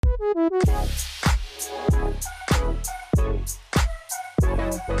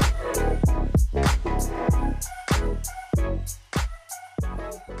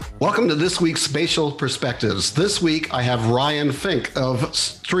Welcome to this week's Spatial Perspectives. This week, I have Ryan Fink of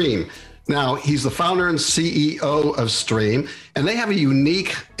Streem. Now, he's the founder and CEO of Streem, and they have a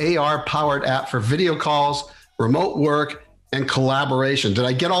unique AR-powered app for video calls, remote work, and collaboration. Did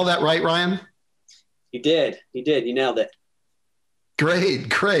I get all that right, Ryan? You did. You nailed it.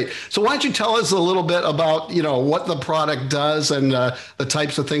 Great. So why don't you tell us a little bit about, what the product does and the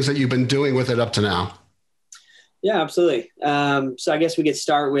types of things that you've been doing with it up to now? Yeah, absolutely. So I guess we could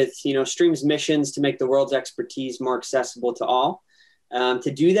start with, Streem's missions to make the world's expertise more accessible to all.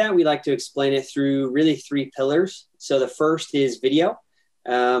 To do that, we like to explain it through really three pillars. So the first is video.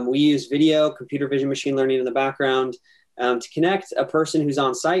 We use video, computer vision, machine learning in the background to connect a person who's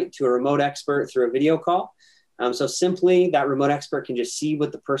on site to a remote expert through a video call. So simply that remote expert can just see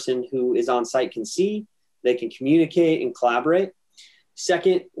what the person who is on site can see. They can communicate and collaborate.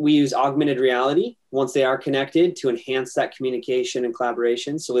 Second, we use augmented reality once they are connected to enhance that communication and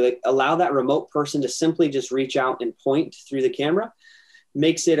collaboration. So we allow that remote person to simply just reach out and point through the camera.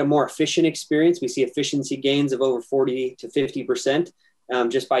 Makes it a more efficient experience. We see efficiency gains of over 40 to 50%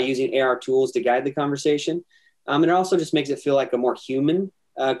 just by using AR tools to guide the conversation. And it also just makes it feel like a more human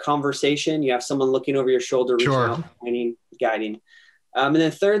conversation. You have someone looking over your shoulder, reaching out, pointing, guiding. And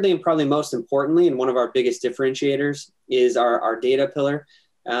then thirdly, and probably most importantly, and one of our biggest differentiators is our data pillar.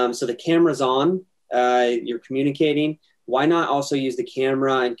 So the camera's on, you're communicating. Why not also use the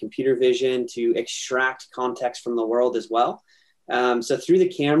camera and computer vision to extract context from the world as well? So through the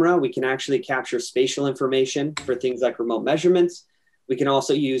camera, we can actually capture spatial information for things like remote measurements. We can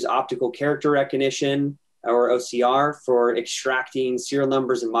also use optical character recognition or OCR for extracting serial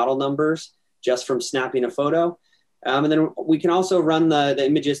numbers and model numbers just from snapping a photo. And then we can also run the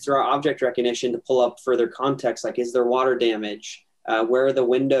images through our object recognition to pull up further context, like is there water damage? Where are the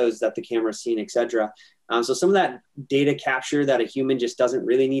windows that the camera's seen, et cetera. So some of that data capture that a human just doesn't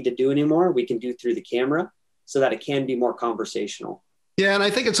really need to do anymore, we can do through the camera so that it can be more conversational. Yeah, and I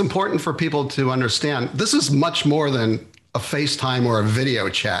think it's important for people to understand this is much more than a FaceTime or a video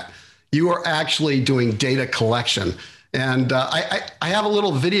chat. You are actually doing data collection. And I have a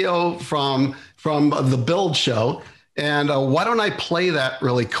little video from the Build show. And why don't I play that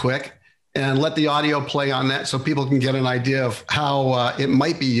really quick and let the audio play on that so people can get an idea of how it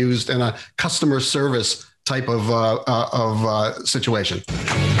might be used in a customer service type of situation.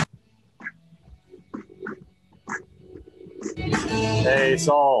 Hey,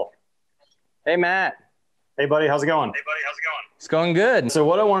 Saul. Hey, Matt. Hey, buddy. How's it going? It's going good. So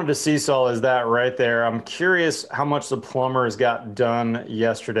what I wanted to see, Saul, is that right there. I'm curious how much the plumbers got done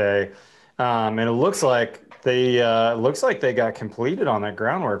yesterday. And it looks like they got completed on that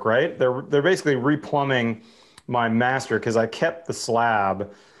groundwork, right? They're basically replumbing my master because I kept the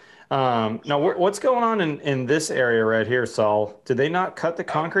slab. Now, what's going on in this area right here, Saul? Did they not cut the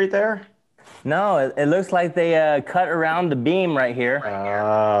concrete there? No, it looks like they cut around the beam right here.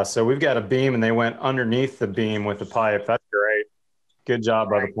 So we've got a beam and they went underneath the beam with the pipe. That's great. Good job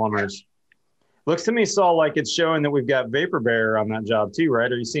by the plumbers. Looks to me, Saul, like it's showing that we've got vapor barrier on that job too,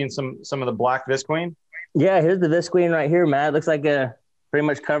 right? Are you seeing some of the black visqueen? Yeah, here's the visqueen right here, Matt. Looks like pretty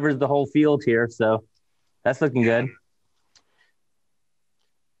much covers the whole field here. So that's looking good.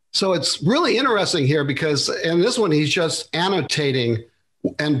 So it's really interesting here because in this one, he's just annotating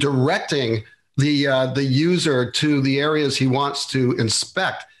and directing the user to the areas he wants to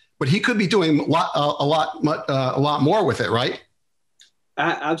inspect, but he could be doing a lot more with it, right?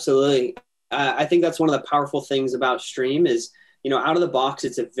 Absolutely. I think that's one of the powerful things about Streem is, out of the box,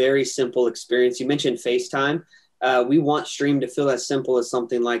 it's a very simple experience. You mentioned FaceTime. We want Streem to feel as simple as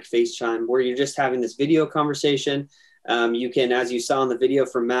something like FaceTime, where you're just having this video conversation. You can, as you saw in the video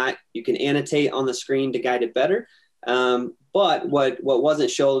from Matt, you can annotate on the screen to guide it better. But what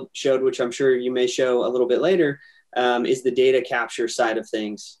wasn't showed, which I'm sure you may show a little bit later, is the data capture side of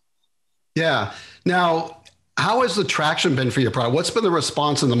things. Yeah. Now, how has the traction been for your product? What's been the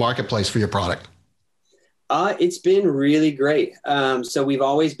response in the marketplace for your product? It's been really great. So we've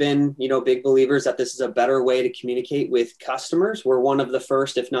always been, big believers that this is a better way to communicate with customers. We're one of the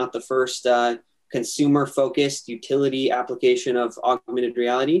first, if not the first, consumer-focused utility application of augmented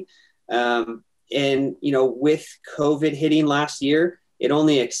reality. And, with COVID hitting last year, it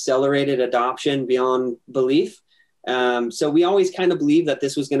only accelerated adoption beyond belief. So we always kind of believed that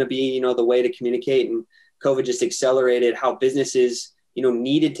this was going to be, the way to communicate, and COVID just accelerated how businesses,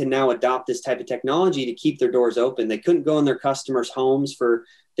 needed to now adopt this type of technology to keep their doors open. They couldn't go in their customers' homes for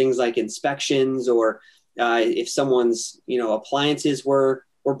things like inspections, or if someone's, appliances were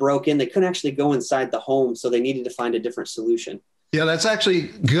broken, they couldn't actually go inside the home. So they needed to find a different solution. Yeah, that's actually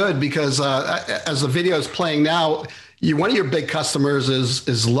good because as the video is playing now, one of your big customers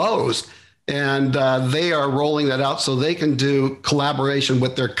is Lowe's, and they are rolling that out so they can do collaboration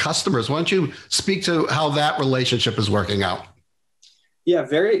with their customers. Why don't you speak to how that relationship is working out? Yeah,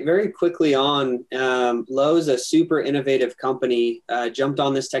 very, very quickly on, Lowe's, a super innovative company, jumped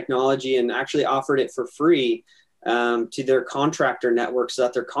on this technology and actually offered it for free to their contractor network so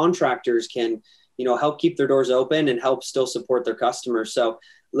that their contractors can, help keep their doors open and help still support their customers. So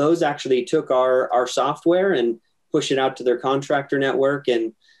Lowe's actually took our software and pushed it out to their contractor network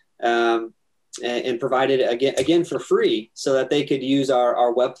and provided it again for free so that they could use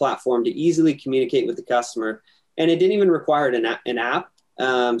our web platform to easily communicate with the customer. And it didn't even require an app.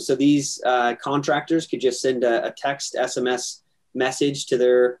 So these contractors could just send a text SMS message to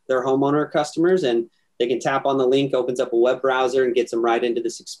their homeowner customers, and they can tap on the link, opens up a web browser, and gets them right into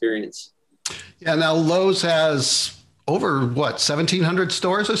this experience. Yeah. Now Lowe's has over 1,700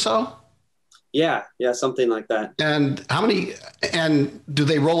 stores or so? Yeah, something like that. And and do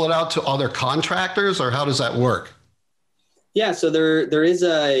they roll it out to other contractors, or how does that work? Yeah, so there is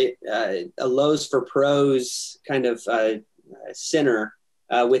a Lowe's for Pros kind of center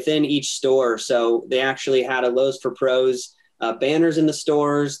within each store. So they actually had a Lowe's for Pros banners in the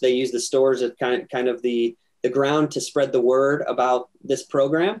stores. They use the stores as kind of the ground to spread the word about this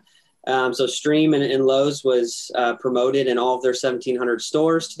program. So Streem and Lowe's was promoted in all of their 1,700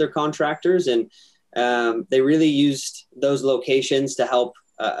 stores to their contractors, and they really used those locations to help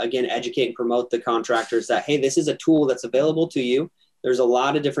again, educate and promote the contractors that, hey, this is a tool that's available to you. There's a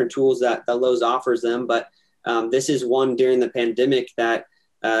lot of different tools that Lowe's offers them, but this is one during the pandemic that,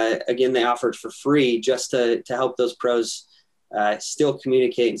 again, they offered for free just to help those pros still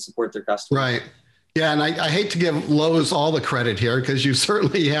communicate and support their customers. Right. Yeah. And I hate to give Lowe's all the credit here because you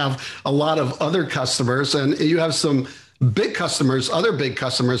certainly have a lot of other customers, and you have some big customers, other big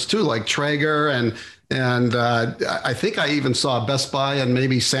customers too, like Traeger and I think I even saw Best Buy and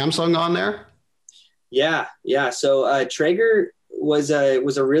maybe Samsung on there. Yeah. So Traeger was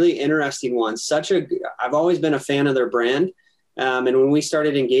a really interesting one. I've always been a fan of their brand. And when we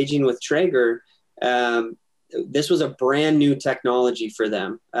started engaging with Traeger, this was a brand new technology for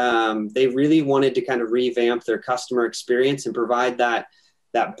them. They really wanted to kind of revamp their customer experience and provide that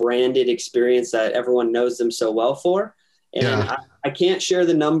branded experience that everyone knows them so well for. And yeah. I can't share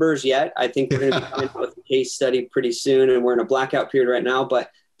the numbers yet. I think we're going to be coming out with a case study pretty soon, and we're in a blackout period right now,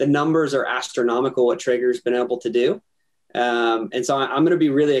 but the numbers are astronomical, what Traeger's been able to do. And so I'm going to be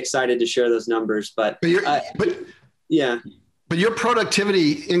really excited to share those numbers, but yeah. But your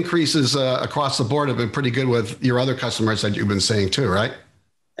productivity increases across the board have been pretty good with your other customers that you've been saying too, right?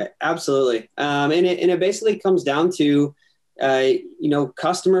 Absolutely. And it basically comes down to,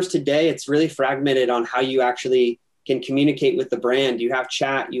 customers today, it's really fragmented on how you actually can communicate with the brand. You have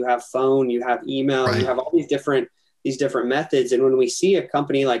chat, you have phone, you have email, right. You have all these different methods. And when we see a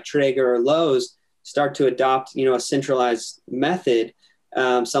company like Traeger or Lowe's start to adopt, a centralized method,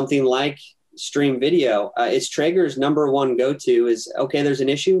 something like Stream Video, it's Traeger's number one go-to is, okay, there's an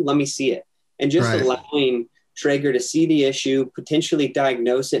issue, let me see it. And just right. Allowing Traeger to see the issue, potentially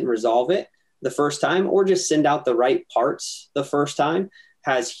diagnose it and resolve it the first time, or just send out the right parts the first time,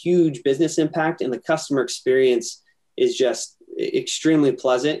 has huge business impact, and the customer experience is just extremely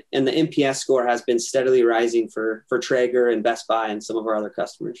pleasant. And the NPS score has been steadily rising for Traeger and Best Buy and some of our other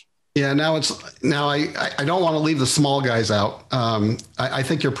customers. Yeah, now I don't want to leave the small guys out. I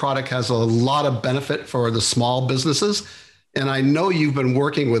think your product has a lot of benefit for the small businesses. And I know you've been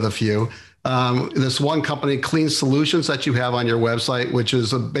working with a few. This one company, Clean Solutions, that you have on your website, which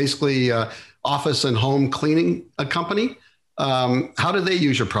is basically office and home cleaning company. How do they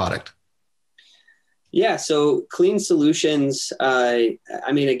use your product? Yeah, so Clean Solutions,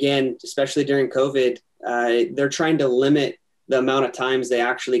 again, especially during COVID, they're trying to limit the amount of times they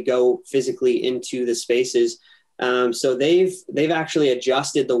actually go physically into the spaces. So they've actually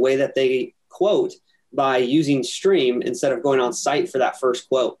adjusted the way that they quote by using Streem instead of going on site for that first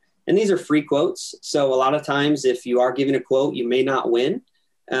quote. And these are free quotes. So a lot of times if you are giving a quote, you may not win.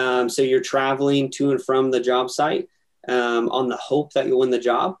 So you're traveling to and from the job site on the hope that you'll win the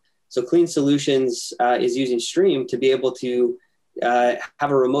job. So Clean Solutions is using Streem to be able to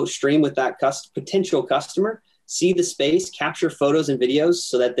have a remote stream with that potential customer, see the space, capture photos and videos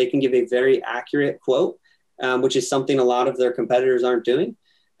so that they can give a very accurate quote, which is something a lot of their competitors aren't doing.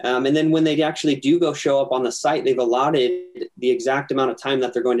 And then when they actually do go show up on the site, they've allotted the exact amount of time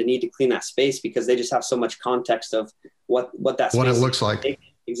that they're going to need to clean that space because they just have so much context of what that space what it looks like.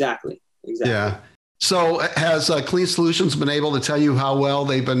 Exactly. Yeah. So has Clean Solutions been able to tell you how well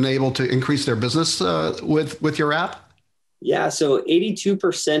they've been able to increase their business with your app? Yeah. So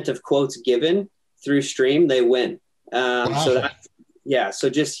 82% of quotes given through Streem, they win. Wow. So that, yeah. So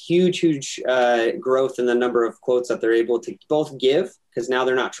just huge growth in the number of quotes that they're able to both give, because now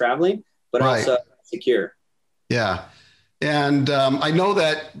they're not traveling, but Right. also secure. Yeah. And I know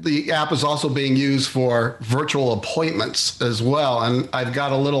that the app is also being used for virtual appointments as well. And I've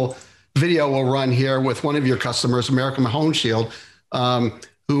got a little video we'll run here with one of your customers, American Home Shield,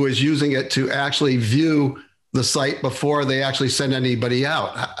 who is using it to actually view the site before they actually send anybody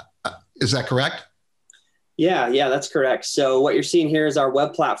out. Is that correct? Yeah, that's correct. So what you're seeing here is our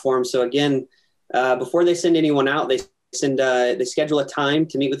web platform. So again, before they send anyone out, they schedule a time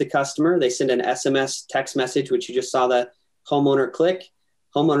to meet with the customer. They send an SMS text message, which you just saw the homeowner click.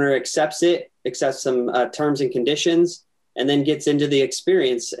 Homeowner accepts it, accepts some terms and conditions, and then gets into the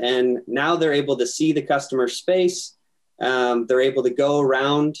experience. And now they're able to see the customer space. They're able to go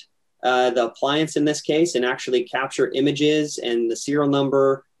around the appliance in this case and actually capture images and the serial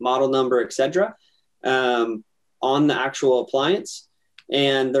number, model number, etc. On the actual appliance.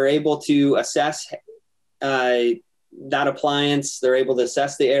 And they're able to assess that appliance. They're able to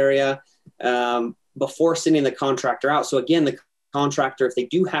assess the area before sending the contractor out. So again, the contractor, if they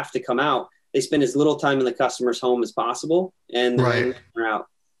do have to come out, they spend as little time in the customer's home as possible, and then they're out.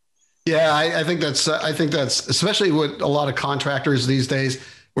 Yeah, I think that's especially with a lot of contractors these days,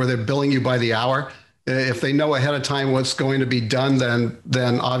 where they're billing you by the hour. If they know ahead of time what's going to be done,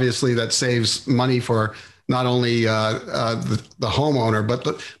 then obviously that saves money for not only the homeowner,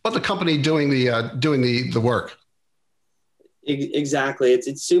 but the company doing the work. Exactly.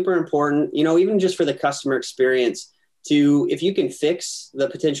 It's super important, even just for the customer experience, if you can fix the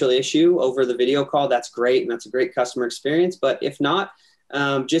potential issue over the video call, that's great. And that's a great customer experience. But if not,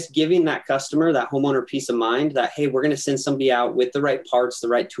 just giving that customer, that homeowner, peace of mind that, hey, we're going to send somebody out with the right parts, the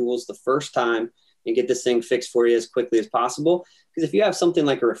right tools the first time, and get this thing fixed for you as quickly as possible. Because if you have something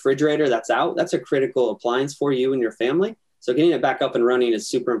like a refrigerator that's out, that's a critical appliance for you and your family. So getting it back up and running is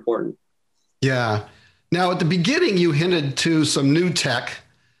super important. Yeah. Now, at the beginning, you hinted to some new tech,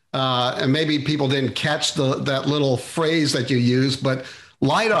 and maybe people didn't catch that little phrase that you used, but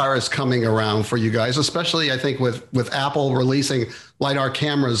LIDAR is coming around for you guys, especially, I think, with Apple releasing LIDAR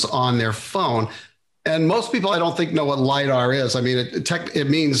cameras on their phone. And most people, I don't think, know what LIDAR is. I mean, it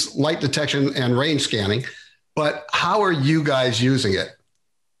means light detection and range scanning. But how are you guys using it?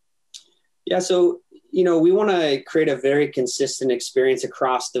 Yeah, so we want to create a very consistent experience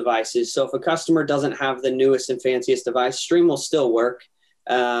across devices. So if a customer doesn't have the newest and fanciest device, Streem will still work.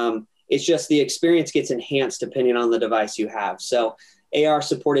 It's just the experience gets enhanced depending on the device you have. So AR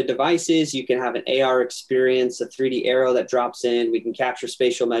supported devices, you can have an AR experience, a 3D arrow that drops in. We can capture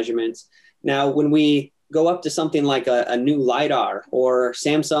spatial measurements. Now, when we go up to something like a new LIDAR, or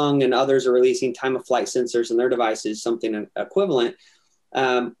Samsung and others are releasing time of flight sensors in their devices, something equivalent,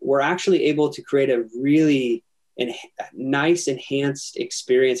 we're actually able to create a really nice enhanced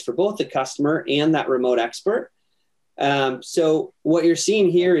experience for both the customer and that remote expert. So what you're seeing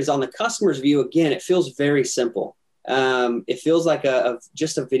here is on the customer's view, again, it feels very simple. It feels like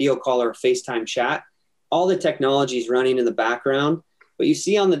just a video call or a FaceTime chat. All the technology is running in the background, but you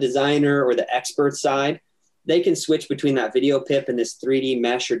see on the designer or the expert side, they can switch between that video PIP and this 3D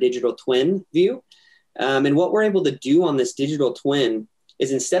mesh or digital twin view. And what we're able to do on this digital twin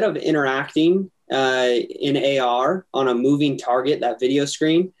is, instead of interacting in AR on a moving target, that video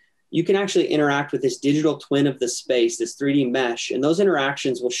screen, you can actually interact with this digital twin of the space, this 3D mesh, and those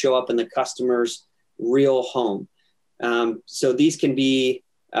interactions will show up in the customer's real home. So these can be,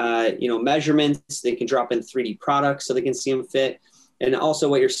 measurements. They can drop in 3D products so they can see them fit. And also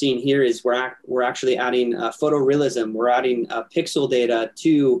what you're seeing here is we're actually adding photorealism. We're adding pixel data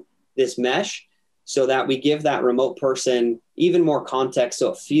to this mesh so that we give that remote person even more context,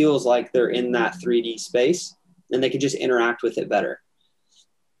 so it feels like they're in that 3D space and they can just interact with it better.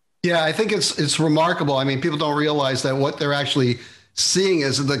 Yeah, I think it's remarkable. I mean, people don't realize that what they're actually seeing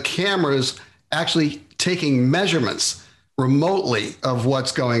is the cameras actually taking measurements remotely of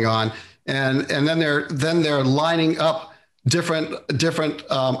what's going on, and then they're lining up different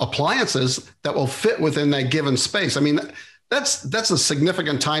appliances that will fit within that given space. I mean, that's a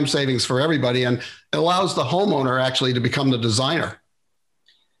significant time savings for everybody, and it allows the homeowner actually to become the designer.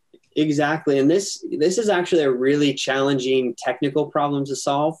 Exactly. And this is actually a really challenging technical problem to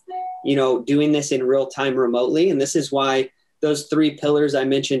solve, doing this in real time remotely. And this is why those three pillars I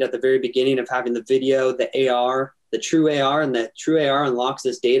mentioned at the very beginning of having the video, the AR, the true AR, and the true AR unlocks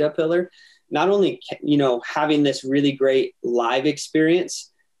this data pillar. Not only, having this really great live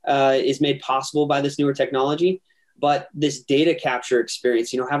experience is made possible by this newer technology, but this data capture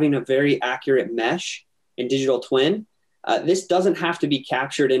experience, having a very accurate mesh and digital twin, This doesn't have to be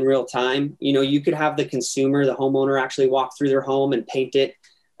captured in real time. You could have the consumer, the homeowner, actually walk through their home and paint it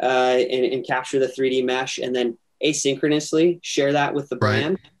and capture the 3D mesh, and then asynchronously share that with the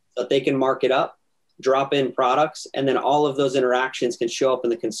brand so that they can mark it up, drop in products, and then all of those interactions can show up in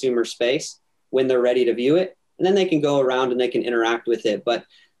the consumer space when they're ready to view it. And then they can go around and they can interact with it. But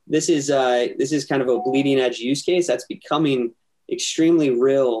this is kind of a bleeding edge use case that's becoming extremely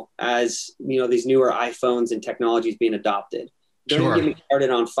real as these newer iPhones and technologies being adopted. Don't even get me started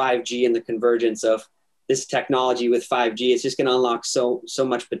on 5G and the convergence of this technology with 5G. It's just going to unlock so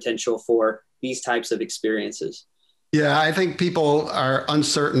much potential for these types of experiences. Yeah, I think people are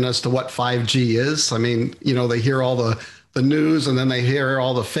uncertain as to what 5G is. I mean, they hear all the news, and then they hear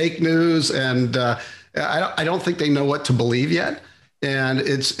all the fake news, and I don't think they know what to believe yet. And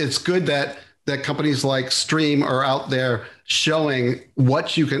it's good that companies like Streem are out there showing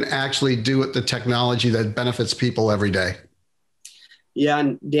what you can actually do with the technology that benefits people every day. Yeah,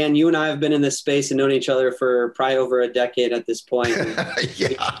 and Dan, you and I have been in this space and known each other for probably over a decade at this point.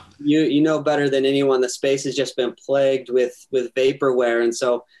 Yeah. You know better than anyone, the space has just been plagued with vaporware. And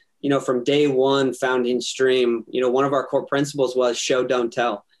so, from day one founding Streem, one of our core principles was show, don't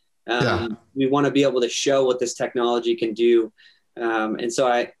tell. We want to be able to show what this technology can do. And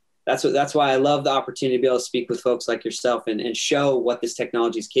so that's why I love the opportunity to be able to speak with folks like yourself and show what this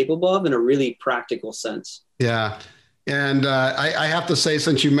technology is capable of in a really practical sense. Yeah. And I have to say,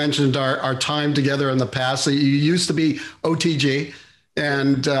 since you mentioned our time together in the past, so you used to be OTG,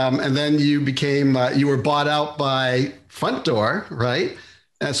 and then you became you were bought out by Front Door, right?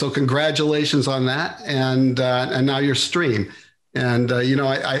 And so congratulations on that, and now you're Streem. And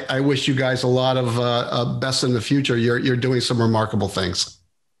I wish you guys a lot of best in the future. You're doing some remarkable things.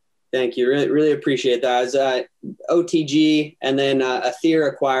 Thank you. Really, really appreciate that. As OTG, and then Aether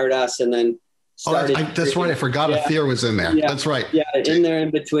acquired us, and then. That's right. I forgot Aether was in there. Yeah, that's right. Yeah, in there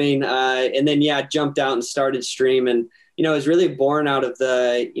in between. And then, jumped out and started Streem. And, it was really born out of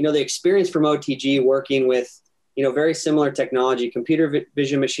the experience from OTG working with, very similar technology, computer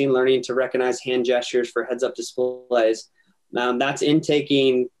vision, machine learning to recognize hand gestures for heads up displays. That's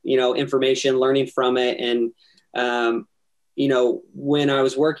intaking, information, learning from it. And, when I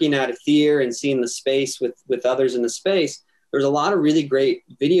was working at Aether and seeing the space with others in the space, there's a lot of really great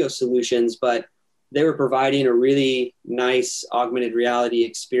video solutions, but they were providing a really nice augmented reality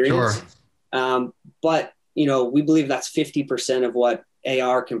experience. Sure. But, we believe that's 50% of what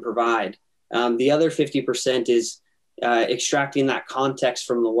AR can provide. The other 50% is extracting that context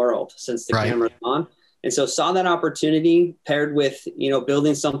from the world since the camera's on. And so saw that opportunity paired with,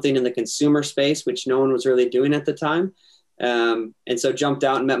 building something in the consumer space, which no one was really doing at the time. And so jumped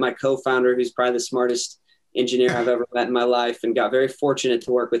out and met my co-founder, who's probably the smartest engineer I've ever met in my life, and got very fortunate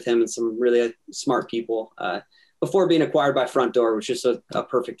to work with him and some really smart people before being acquired by Front Door, which is a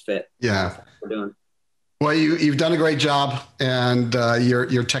perfect fit. Yeah. We're doing. Well, you've done a great job, and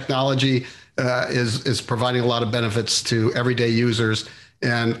your technology is providing a lot of benefits to everyday users.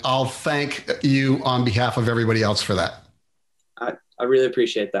 And I'll thank you on behalf of everybody else for that. I really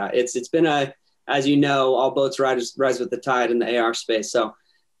appreciate that. It's been as you know, all boats rise with the tide in the AR space. So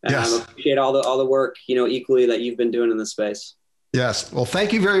yes. I appreciate all the work, equally that you've been doing in the space. Yes. Well,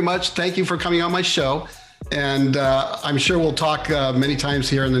 thank you very much. Thank you for coming on my show. And I'm sure we'll talk many times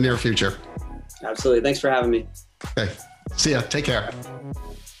here in the near future. Absolutely. Thanks for having me. Okay. See ya. Take care.